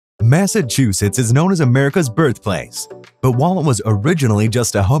Massachusetts is known as America's birthplace, but while it was originally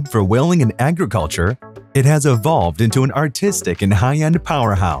just a hub for whaling and agriculture, it has evolved into an artistic and high-end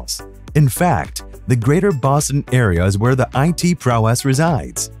powerhouse. In fact, the greater Boston area is where the IT prowess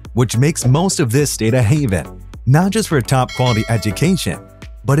resides, which makes most of this state a haven, not just for top-quality education,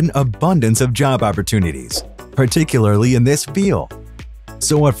 but an abundance of job opportunities, particularly in this field.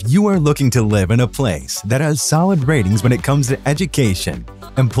 So if you are looking to live in a place that has solid ratings when it comes to education,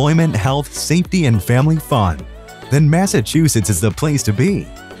 employment, health, safety, and family fun, then Massachusetts is the place to be.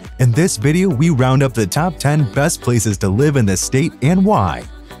 In this video, we round up the top 10 best places to live in the state and why.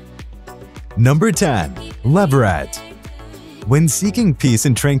 Number 10. Leverett. When seeking peace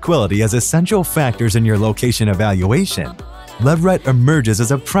and tranquility as essential factors in your location evaluation, Leverett emerges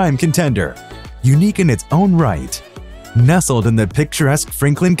as a prime contender, unique in its own right. Nestled in the picturesque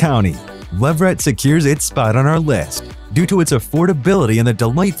Franklin County, Leverett secures its spot on our list due to its affordability and the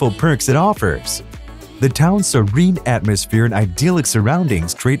delightful perks it offers. The town's serene atmosphere and idyllic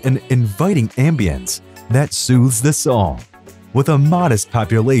surroundings create an inviting ambience that soothes the soul. With a modest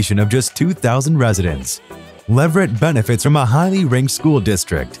population of just 2,000 residents, Leverett benefits from a highly ranked school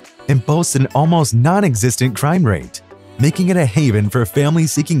district and boasts an almost non-existent crime rate, making it a haven for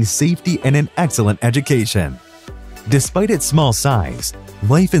families seeking safety and an excellent education. Despite its small size,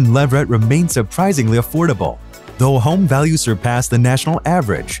 life in Leverett remains surprisingly affordable. Though home values surpass the national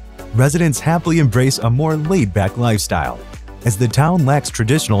average, residents happily embrace a more laid-back lifestyle, as the town lacks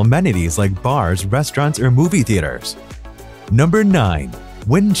traditional amenities like bars, restaurants, or movie theaters. Number 9.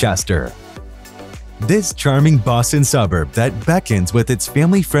 Winchester. This charming Boston suburb that beckons with its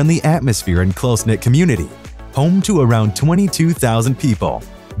family-friendly atmosphere and close-knit community, home to around 22,000 people.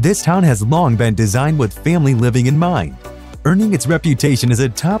 This town has long been designed with family living in mind, earning its reputation as a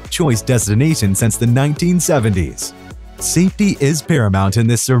top-choice destination since the 1970s. Safety is paramount in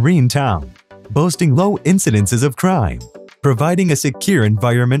this serene town, boasting low incidences of crime, providing a secure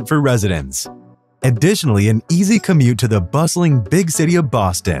environment for residents. Additionally, an easy commute to the bustling big city of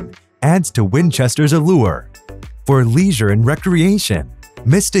Boston adds to Winchester's allure. For leisure and recreation,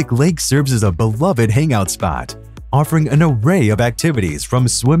 Mystic Lake serves as a beloved hangout spot, offering an array of activities from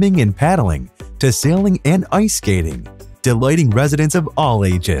swimming and paddling to sailing and ice skating, delighting residents of all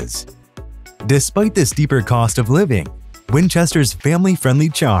ages. Despite the steeper cost of living, Winchester's family-friendly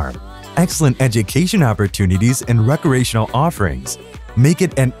charm, excellent education opportunities, and recreational offerings make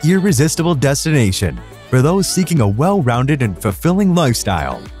it an irresistible destination for those seeking a well-rounded and fulfilling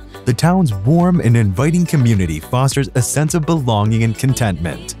lifestyle. The town's warm and inviting community fosters a sense of belonging and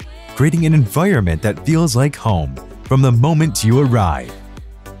contentment, creating an environment that feels like home from the moment you arrive.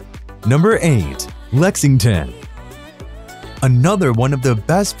 Number 8. Lexington. Another one of the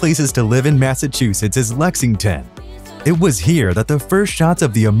best places to live in Massachusetts is Lexington. It was here that the first shots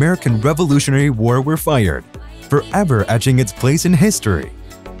of the American Revolutionary War were fired, forever etching its place in history.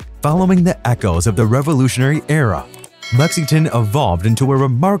 Following the echoes of the Revolutionary era, Lexington evolved into a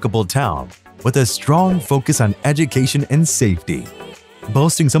remarkable town with a strong focus on education and safety.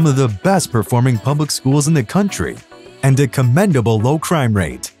 Boasting some of the best performing public schools in the country and a commendable low crime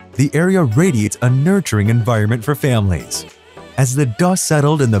rate, the area radiates a nurturing environment for families. As the dust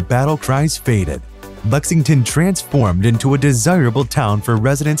settled and the battle cries faded, Lexington transformed into a desirable town for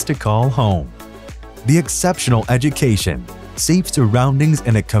residents to call home. The exceptional education, safe surroundings,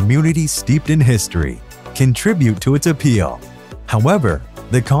 and a community steeped in history contribute to its appeal. However,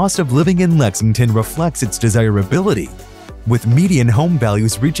 the cost of living in Lexington reflects its desirability, with median home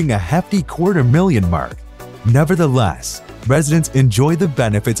values reaching a hefty $250,000 mark. Nevertheless, residents enjoy the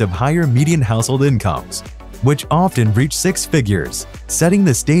benefits of higher median household incomes, which often reach 6 figures, setting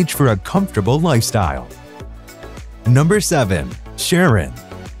the stage for a comfortable lifestyle. Number 7. Sharon.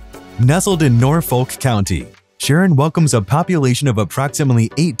 Nestled in Norfolk County, Sharon welcomes a population of approximately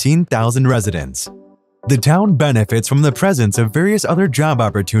 18,000 residents. The town benefits from the presence of various other job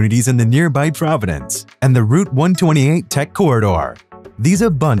opportunities in the nearby Providence and the Route 128 Tech Corridor. These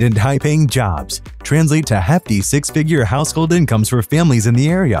abundant, high-paying jobs translate to hefty 6-figure household incomes for families in the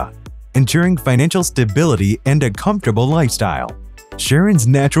area, ensuring financial stability and a comfortable lifestyle. Sharon's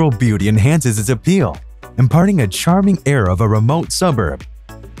natural beauty enhances its appeal, imparting a charming air of a remote suburb.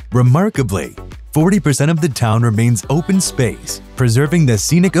 Remarkably, 40% of the town remains open space, preserving the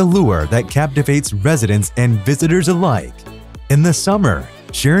scenic allure that captivates residents and visitors alike. In the summer,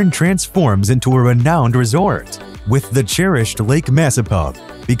 Sharon transforms into a renowned resort, with the cherished Lake Massapug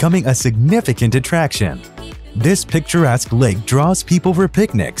becoming a significant attraction. This picturesque lake draws people for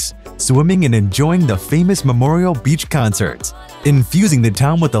picnics, swimming, and enjoying the famous Memorial Beach concerts, infusing the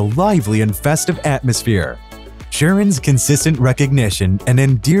town with a lively and festive atmosphere. Sharon's consistent recognition and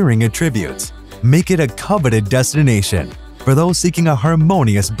endearing attributes make it a coveted destination for those seeking a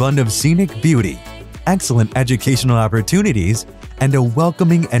harmonious blend of scenic beauty, excellent educational opportunities, and a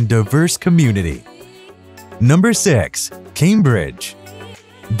welcoming and diverse community. Number 6. Cambridge.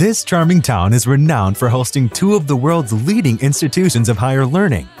 This charming town is renowned for hosting two of the world's leading institutions of higher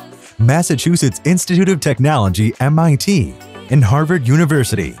learning, Massachusetts Institute of Technology (MIT) and Harvard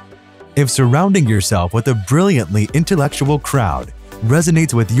University. If surrounding yourself with a brilliantly intellectual crowd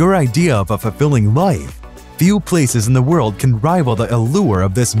resonates with your idea of a fulfilling life, few places in the world can rival the allure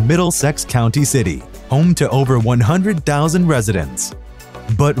of this Middlesex County city, home to over 100,000 residents.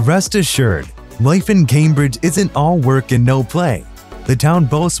 But rest assured, life in Cambridge isn't all work and no play. The town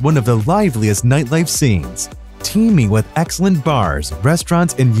boasts one of the liveliest nightlife scenes, teeming with excellent bars,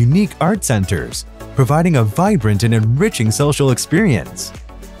 restaurants, and unique art centers, providing a vibrant and enriching social experience.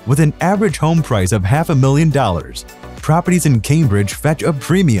 With an average home price of $500,000, properties in Cambridge fetch a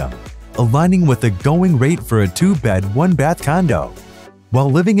premium, aligning with the going rate for a 2-bed, 1-bath condo. While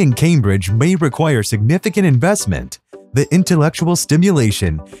living in Cambridge may require significant investment, the intellectual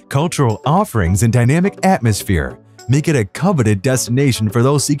stimulation, cultural offerings, and dynamic atmosphere make it a coveted destination for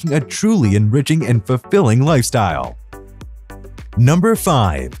those seeking a truly enriching and fulfilling lifestyle. Number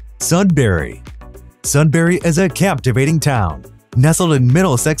 5. Sudbury. Sudbury is a captivating town, nestled in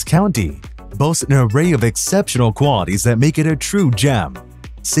Middlesex County, boasts an array of exceptional qualities that make it a true gem.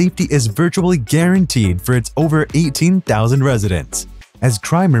 Safety is virtually guaranteed for its over 18,000 residents, as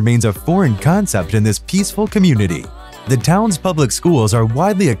crime remains a foreign concept in this peaceful community. The town's public schools are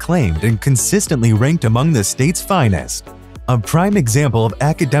widely acclaimed and consistently ranked among the state's finest. A prime example of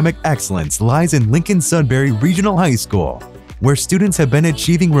academic excellence lies in Lincoln-Sudbury Regional High School, where students have been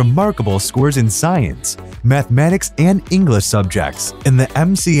achieving remarkable scores in science, mathematics, and English subjects in the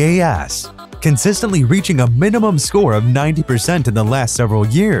MCAS, consistently reaching a minimum score of 90% in the last several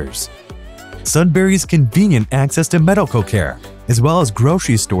years. Sudbury's convenient access to medical care, as well as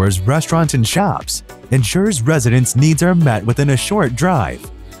grocery stores, restaurants, and shops, ensures residents' needs are met within a short drive.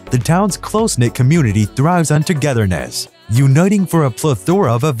 The town's close-knit community thrives on togetherness, uniting for a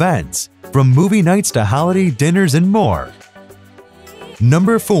plethora of events, from movie nights to holiday dinners and more.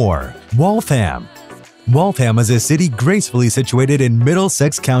 Number 4. Waltham. Waltham is a city gracefully situated in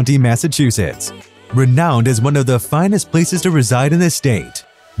Middlesex County, Massachusetts. Renowned as one of the finest places to reside in the state,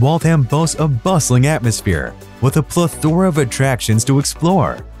 Waltham boasts a bustling atmosphere with a plethora of attractions to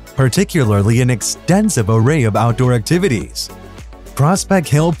explore, particularly an extensive array of outdoor activities. Prospect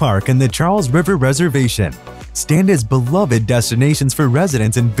Hill Park and the Charles River Reservation stand as beloved destinations for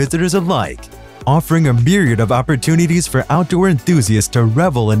residents and visitors alike, offering a myriad of opportunities for outdoor enthusiasts to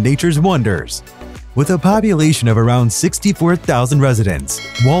revel in nature's wonders. With a population of around 64,000 residents,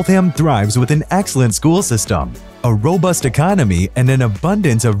 Waltham thrives with an excellent school system, a robust economy, and an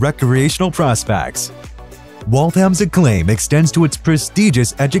abundance of recreational prospects. Waltham's acclaim extends to its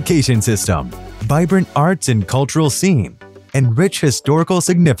prestigious education system, vibrant arts and cultural scene, and rich historical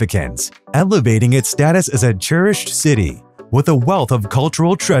significance, elevating its status as a cherished city with a wealth of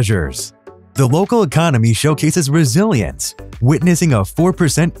cultural treasures. The local economy showcases resilience, witnessing a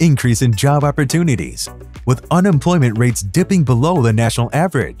 4% increase in job opportunities, with unemployment rates dipping below the national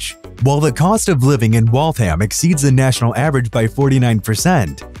average. While the cost of living in Waltham exceeds the national average by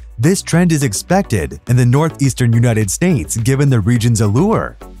 49%, this trend is expected in the northeastern United States given the region's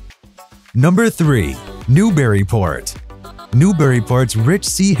allure. Number 3. Newburyport. Newburyport's rich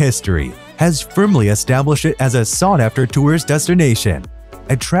sea history has firmly established it as a sought-after tourist destination,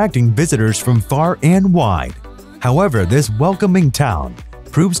 attracting visitors from far and wide. However, this welcoming town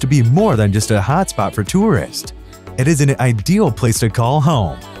proves to be more than just a hotspot for tourists. It is an ideal place to call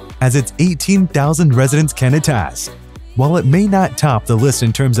home, as its 18,000 residents can attest. While it may not top the list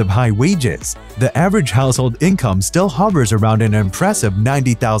in terms of high wages, the average household income still hovers around an impressive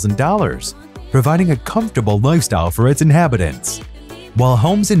 $90,000, providing a comfortable lifestyle for its inhabitants. While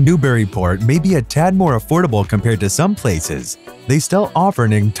homes in Newburyport may be a tad more affordable compared to some places, they still offer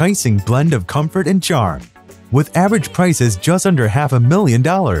an enticing blend of comfort and charm, with average prices just under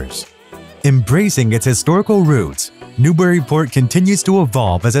 $500,000. Embracing its historical roots, Newburyport continues to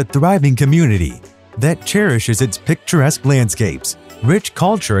evolve as a thriving community that cherishes its picturesque landscapes, rich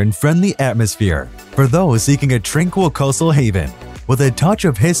culture, and friendly atmosphere for those seeking a tranquil coastal haven. With a touch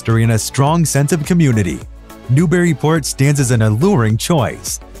of history and a strong sense of community, Newburyport stands as an alluring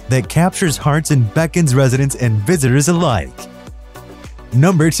choice that captures hearts and beckons residents and visitors alike.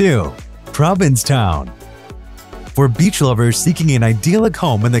 Number 2. Provincetown. For beach lovers seeking an idyllic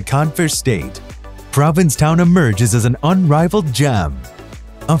home in the Codfish State, Provincetown emerges as an unrivaled gem.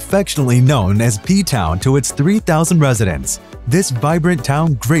 Affectionately known as P-Town to its 3,000 residents, this vibrant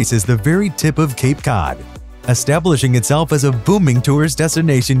town graces the very tip of Cape Cod, establishing itself as a booming tourist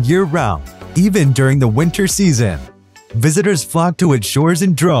destination year-round, even during the winter season. Visitors flock to its shores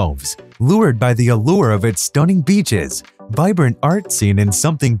in droves, lured by the allure of its stunning beaches, vibrant art scene, and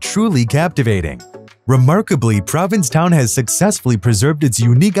something truly captivating. Remarkably, Provincetown has successfully preserved its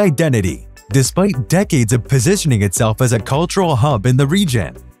unique identity, despite decades of positioning itself as a cultural hub in the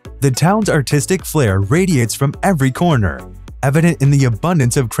region. The town's artistic flair radiates from every corner, evident in the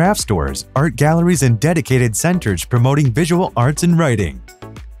abundance of craft stores, art galleries, and dedicated centers promoting visual arts and writing.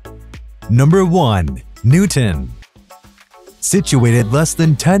 Number 1. Newton. Situated less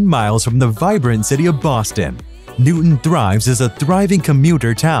than 10 miles from the vibrant city of Boston, Newton thrives as a thriving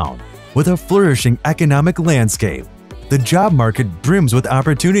commuter town with a flourishing economic landscape. The job market brims with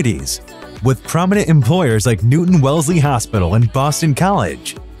opportunities, with prominent employers like Newton Wellesley Hospital and Boston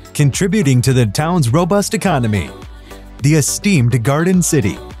College contributing to the town's robust economy. The esteemed Garden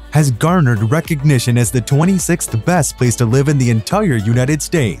City has garnered recognition as the 26th best place to live in the entire United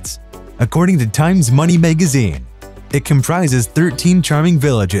States, according to Times Money magazine. It comprises 13 charming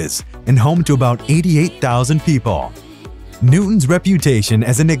villages and home to about 88,000 people. Newton's reputation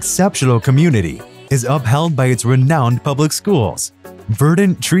as an exceptional community is upheld by its renowned public schools,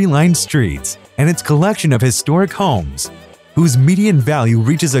 verdant tree-lined streets, and its collection of historic homes, whose median value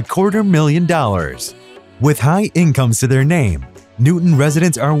reaches $250,000. With high incomes to their name, Newton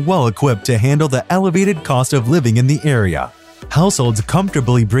residents are well equipped to handle the elevated cost of living in the area. Households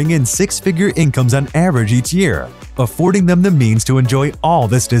comfortably bring in six-figure incomes on average each year, affording them the means to enjoy all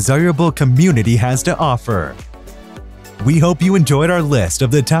this desirable community has to offer. We hope you enjoyed our list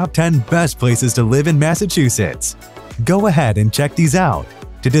of the top 10 best places to live in Massachusetts. Go ahead and check these out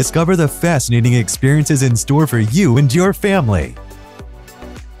to discover the fascinating experiences in store for you and your family.